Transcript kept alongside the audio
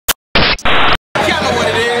I know what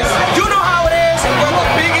it is. You know how it is. We're the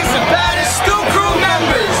biggest and baddest Stu Crew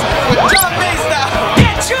members with John Basedow.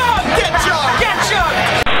 Get chugged! Get chugged! Get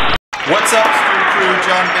chugged! What's up, Stu Crew?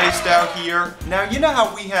 John Basedow here. Now, you know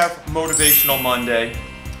how we have Motivational Monday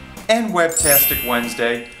and Webtastic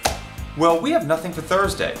Wednesday? Well, we have nothing for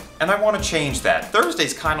Thursday, and I want to change that.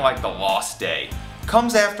 Thursday's kind of like the lost day.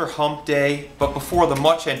 Comes after Hump Day, but before the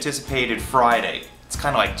much anticipated Friday. It's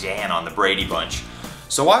kind of like Jan on the Brady Bunch.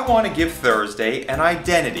 So I want to give Thursday an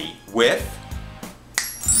identity with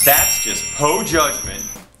That's Just Po Judgment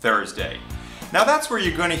Thursday. Now that's where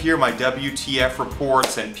you're going to hear my WTF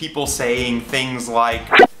reports and people saying things like,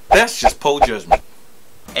 That's just Po Judgment.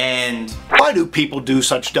 And why do people do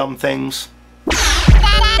such dumb things?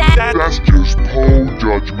 That's just Po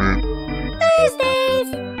Judgment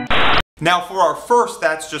Thursdays. Now for our first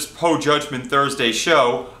That's Just Po Judgment Thursday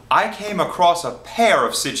show, I came across a pair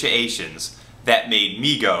of situations that made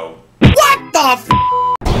me go, what the f?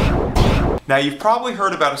 Now you've probably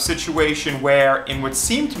heard about a situation where, in what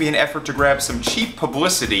seemed to be an effort to grab some cheap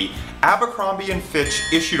publicity, Abercrombie & Fitch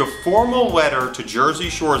issued a formal letter to Jersey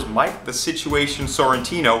Shore's Mike the Situation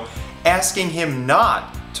Sorrentino asking him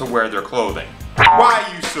not to wear their clothing. Why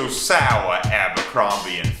are you so sour,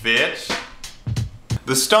 Abercrombie & Fitch?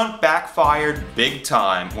 The stunt backfired big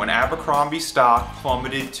time when Abercrombie stock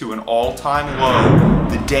plummeted to an all-time low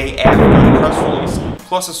the day after the press release.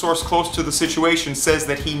 Plus, a source close to the situation says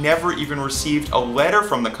that he never even received a letter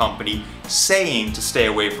from the company saying to stay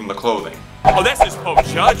away from the clothing. Oh, that's just Po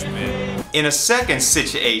Judgment. In a second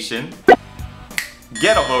situation,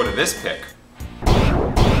 get a load of this pic.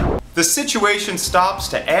 The situation stops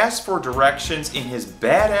to ask for directions in his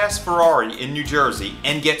badass Ferrari in New Jersey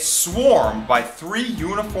and gets swarmed by 3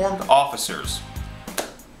 uniformed officers,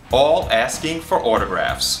 all asking for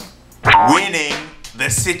autographs. Winning! The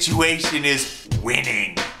situation is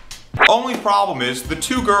winning. Only problem is the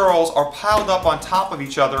 2 girls are piled up on top of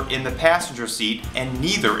each other in the passenger seat and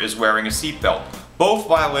neither is wearing a seatbelt. Both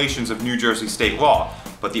violations of New Jersey state law,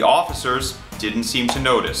 but the officers didn't seem to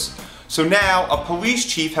notice. So now, a police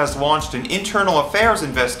chief has launched an internal affairs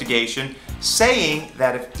investigation saying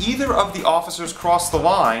that if either of the officers cross the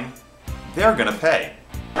line, they're gonna pay.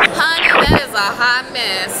 Honey, that is a hot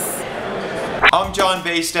mess. I'm John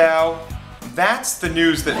Basedow. That's the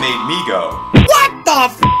news that made me go, What the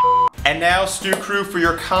f? And now, Stu Crew, for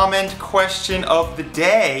your comment question of the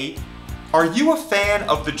day. Are you a fan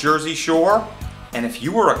of the Jersey Shore? And if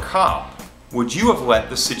you were a cop, would you have let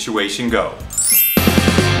the situation go?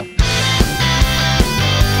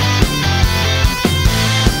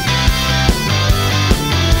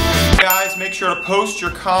 Make sure to post your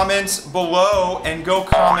comments below and go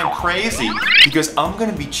comment crazy because I'm going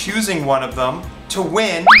to be choosing one of them to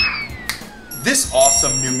win this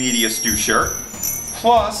awesome new Media Stew shirt.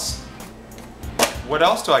 Plus, what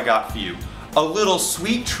else do I got for you? A little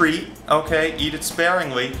sweet treat, okay, eat it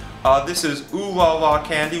sparingly. This is Ooh La La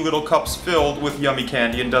candy, little cups filled with yummy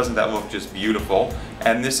candy, and doesn't that look just beautiful?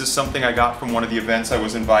 And this is something I got from one of the events I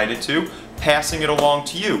was invited to, passing it along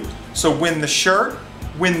to you. So win the shirt,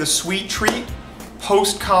 win the sweet treat,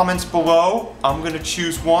 post comments below. I'm gonna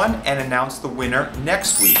choose one and announce the winner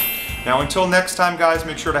next week. Now until next time guys,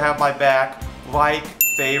 make sure to have my back. Like,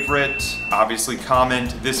 favorite, obviously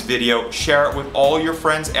comment this video, share it with all your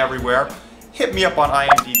friends everywhere. Hit me up on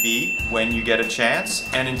IMDb when you get a chance.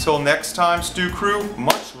 And until next time, Stu Crew,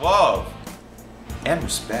 much love and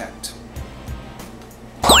respect.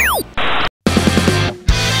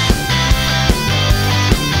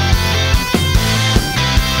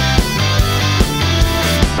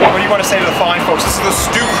 What do you want to say to the fine folks? This is the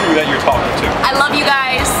Stu Crew that you're talking to. I love you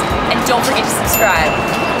guys, and don't forget to subscribe.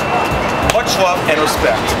 Much love and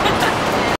respect.